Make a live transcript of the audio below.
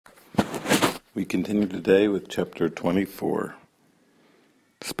We continue today with Chapter 24,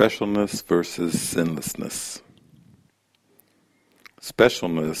 Specialness versus Sinlessness.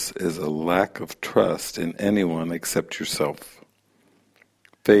 Specialness is a lack of trust in anyone except yourself.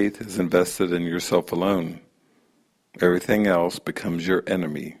 Faith is invested in yourself alone. Everything else becomes your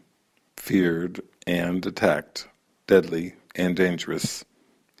enemy, feared and attacked, deadly and dangerous,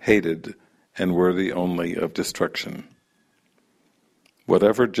 hated and worthy only of destruction.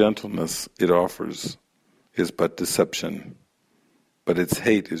 Whatever gentleness it offers is but deception, but its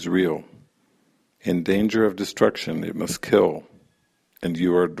hate is real. In danger of destruction it must kill, and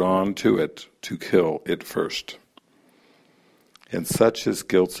you are drawn to it to kill it first. And such is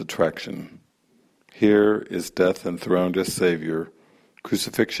guilt's attraction. Here is death enthroned as Savior,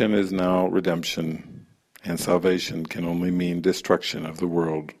 crucifixion is now redemption, and salvation can only mean destruction of the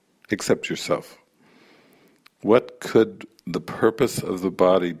world, except yourself. What could the purpose of the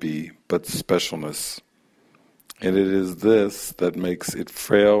body be but specialness? And it is this that makes it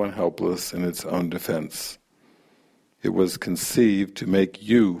frail and helpless in its own defense. It was conceived to make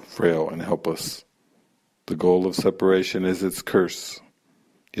you frail and helpless. The goal of separation is its curse,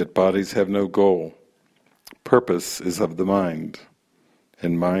 yet bodies have no goal. Purpose is of the mind,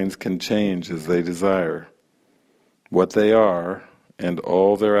 and minds can change as they desire. What they are, and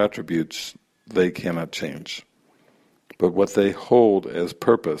all their attributes, they cannot change. But what they hold as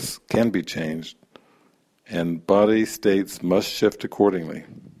purpose can be changed, and body states must shift accordingly.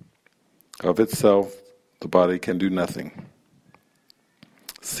 Of itself, the body can do nothing.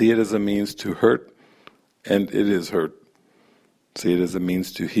 See it as a means to hurt, and it is hurt. See it as a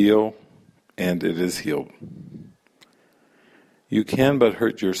means to heal, and it is healed. You can but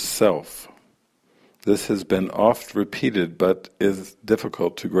hurt yourself. This has been oft repeated, but is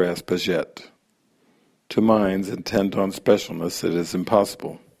difficult to grasp as yet. To minds intent on specialness it is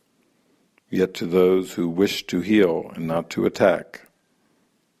impossible. Yet to those who wish to heal and not to attack,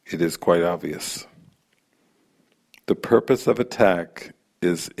 it is quite obvious. The purpose of attack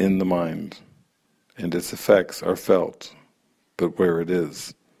is in the mind, and its effects are felt, but where it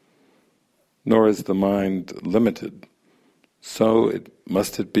is. Nor is the mind limited, so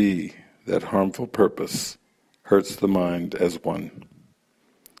must it be that harmful purpose hurts the mind as one.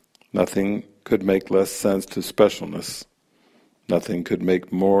 Nothing could make less sense to specialness. Nothing could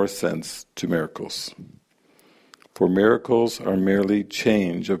make more sense to miracles. For miracles are merely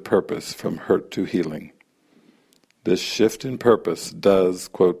change of purpose from hurt to healing. This shift in purpose does,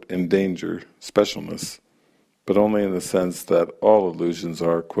 quote, endanger specialness, but only in the sense that all illusions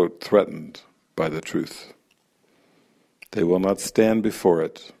are, quote, threatened by the truth. They will not stand before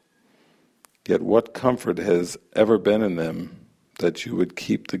it. Yet what comfort has ever been in them that you would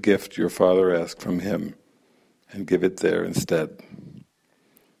keep the gift your Father asked from Him and give it there instead?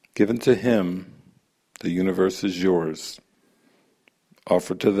 Given to Him, the universe is yours.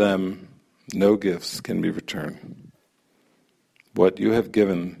 Offered to them, no gifts can be returned. What you have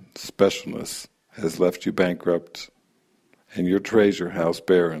given, specialness, has left you bankrupt, and your treasure house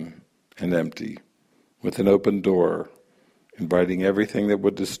barren and empty, with an open door, inviting everything that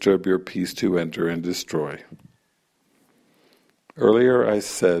would disturb your peace to enter and destroy. Earlier I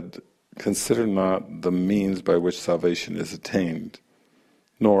said, consider not the means by which salvation is attained,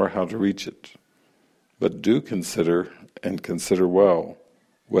 nor how to reach it, but do consider, and consider well,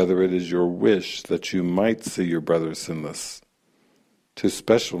 whether it is your wish that you might see your brother sinless. To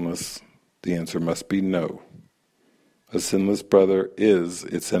specialness, the answer must be no. A sinless brother is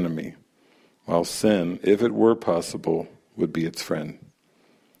its enemy, while sin, if it were possible, would be its friend.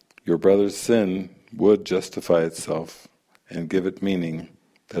 Your brother's sin would justify itself and give it meaning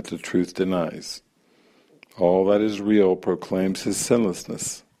that the truth denies. All that is real proclaims his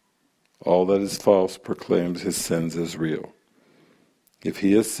sinlessness. All that is false proclaims his sins as real. If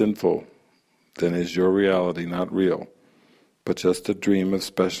he is sinful, then is your reality not real, but just a dream of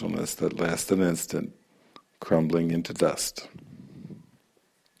specialness that lasts an instant, crumbling into dust.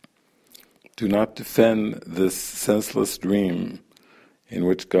 Do not defend this senseless dream in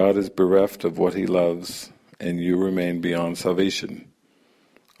which God is bereft of what He loves and you remain beyond salvation.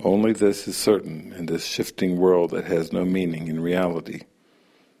 Only this is certain in this shifting world that has no meaning in reality.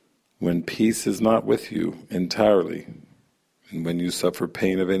 When peace is not with you entirely, and when you suffer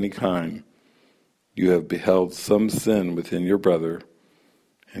pain of any kind, you have beheld some sin within your brother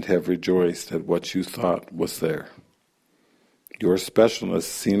and have rejoiced at what you thought was there. Your specialness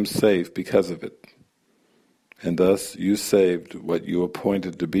seems safe because of it, and thus you saved what you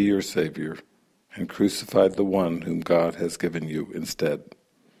appointed to be your Savior and crucified the one whom God has given you instead.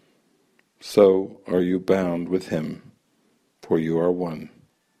 So are you bound with Him, for you are one,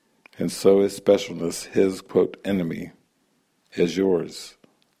 and so is specialness his, quote, enemy, as yours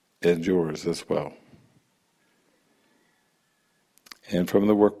as well. And from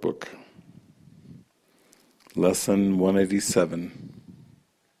the workbook, Lesson 187,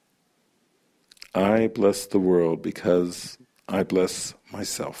 I bless the world because I bless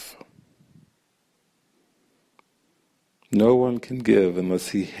myself. No one can give unless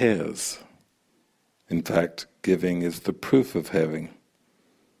he has. In fact, giving is the proof of having.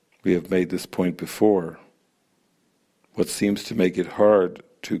 We have made this point before. What seems to make it hard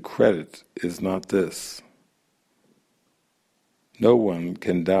to credit is not this. No one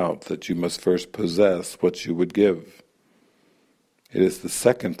can doubt that you must first possess what you would give. It is the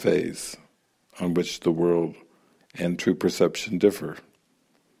second phase on which the world and true perception differ.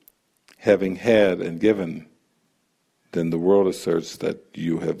 Having had and given, then the world asserts that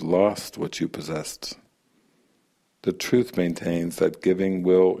you have lost what you possessed. The truth maintains that giving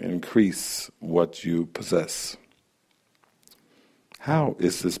will increase what you possess. How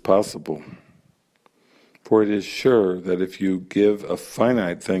is this possible? For it is sure that if you give a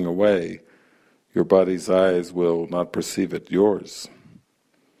finite thing away, your body's eyes will not perceive it yours.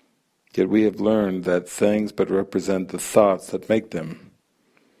 Yet we have learned that things but represent the thoughts that make them,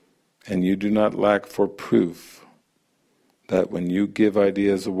 and you do not lack for proof that when you give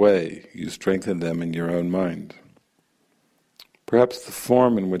ideas away, you strengthen them in your own mind. Perhaps the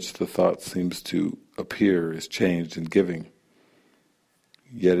form in which the thought seems to appear is changed in giving,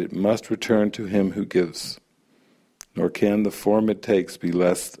 yet it must return to him who gives, nor can the form it takes be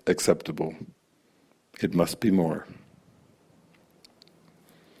less acceptable. It must be more.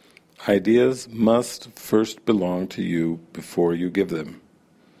 Ideas must first belong to you before you give them.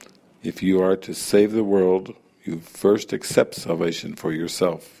 If you are to save the world, you first accept salvation for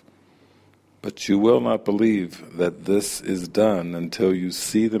yourself. But you will not believe that this is done until you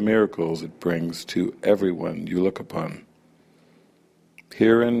see the miracles it brings to everyone you look upon.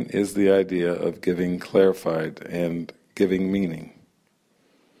 Herein is the idea of giving clarified and giving meaning.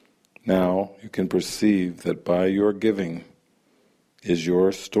 Now you can perceive that by your giving is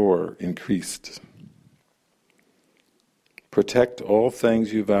your store increased. Protect all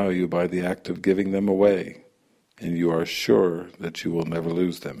things you value by the act of giving them away, and you are sure that you will never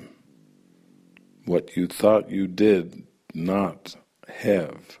lose them. What you thought you did not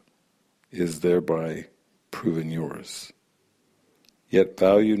have is thereby proven yours. Yet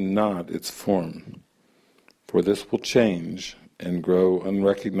value not its form, for this will change and grow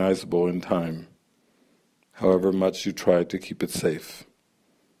unrecognizable in time, however much you try to keep it safe.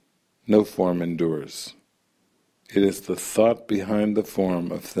 No form endures. It is the thought behind the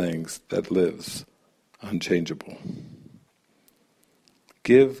form of things that lives, unchangeable.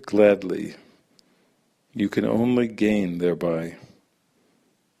 Give gladly. You can only gain thereby.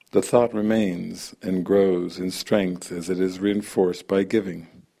 The thought remains and grows in strength as it is reinforced by giving.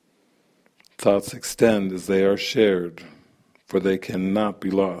 Thoughts extend as they are shared, for they cannot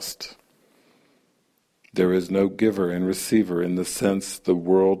be lost. There is no giver and receiver in the sense the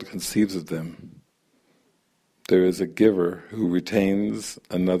world conceives of them. There is a giver who retains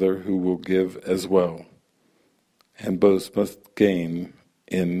another who will give as well, and both must gain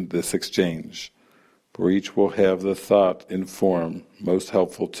in this exchange, for each will have the thought in form most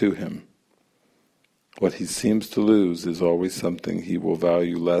helpful to him. What he seems to lose is always something he will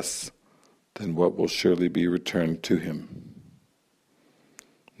value less than what will surely be returned to him.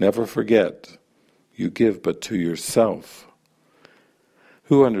 Never forget, you give but to yourself.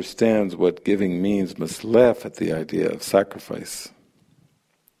 Who understands what giving means must laugh at the idea of sacrifice.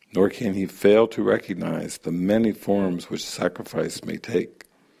 Nor can he fail to recognize the many forms which sacrifice may take.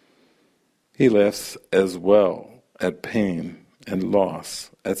 He laughs as well at pain and loss,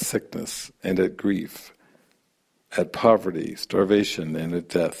 at sickness and at grief, at poverty, starvation, and at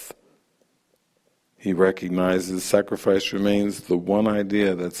death. He recognizes sacrifice remains the one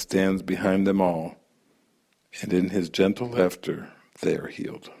idea that stands behind them all, and in his gentle laughter they are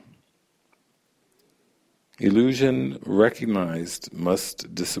healed. Illusion recognized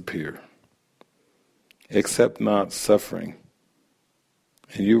must disappear. Accept not suffering,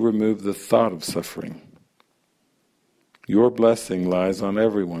 and you remove the thought of suffering. Your blessing lies on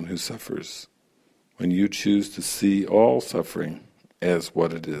everyone who suffers, when you choose to see all suffering as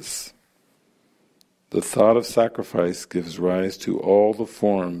what it is. The thought of sacrifice gives rise to all the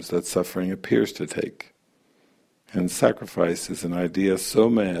forms that suffering appears to take, and sacrifice is an idea so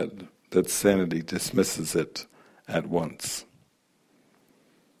mad that sanity dismisses it at once.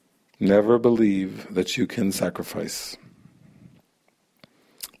 Never believe that you can sacrifice.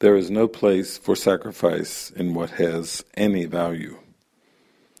 There is no place for sacrifice in what has any value.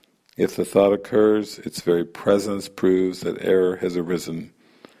 If the thought occurs, its very presence proves that error has arisen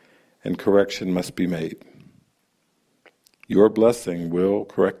and correction must be made. Your blessing will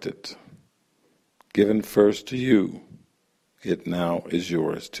correct it. Given first to you, it now is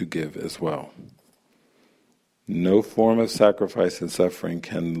yours to give as well. No form of sacrifice and suffering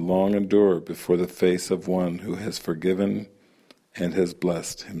can long endure before the face of one who has forgiven and has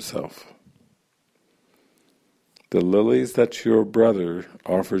blessed himself. The lilies that your brother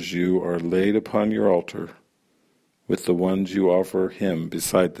offers you are laid upon your altar, with the ones you offer him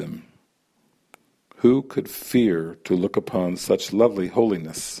beside them. Who could fear to look upon such lovely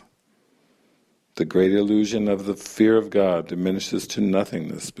holiness? The great illusion of the fear of God diminishes to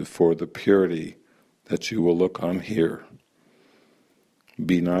nothingness before the purity that you will look on here.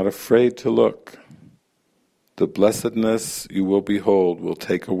 Be not afraid to look. The blessedness you will behold will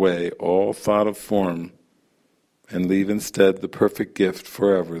take away all thought of form and leave instead the perfect gift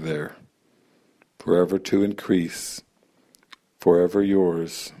forever there, forever to increase, forever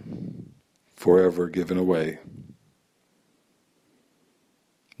yours, forever given away.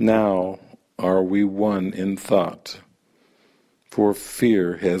 Now are we one in thought, for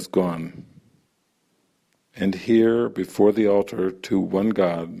fear has gone. And here before the altar to one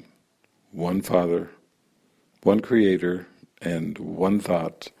God, one Father, one Creator, and one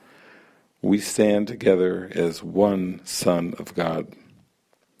thought, we stand together as one Son of God,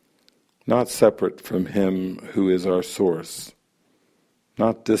 not separate from Him who is our source,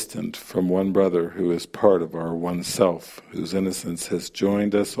 not distant from one brother who is part of our one self, whose innocence has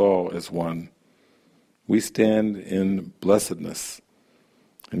joined us all as one. We stand in blessedness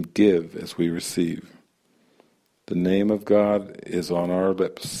and give as we receive. The name of God is on our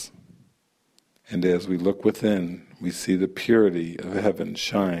lips, and as we look within, we see the purity of heaven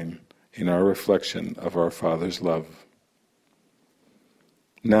shine in our reflection of our Father's love.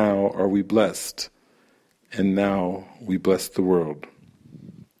 Now are we blessed, and now we bless the world.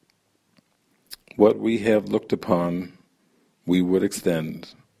 What we have looked upon, we would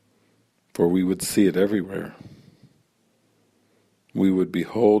extend, for we would see it everywhere. We would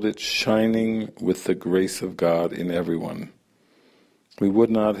behold it shining with the grace of God in everyone. We would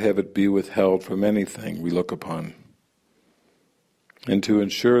not have it be withheld from anything we look upon. And to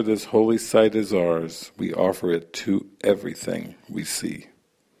ensure this holy sight is ours, we offer it to everything we see.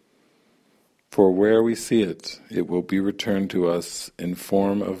 For where we see it, it will be returned to us in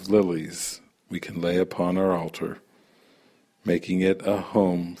form of lilies we can lay upon our altar, making it a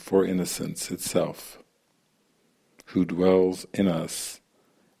home for innocence itself, who dwells in us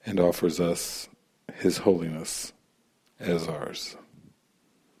and offers us His holiness as ours.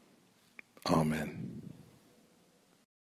 Amen.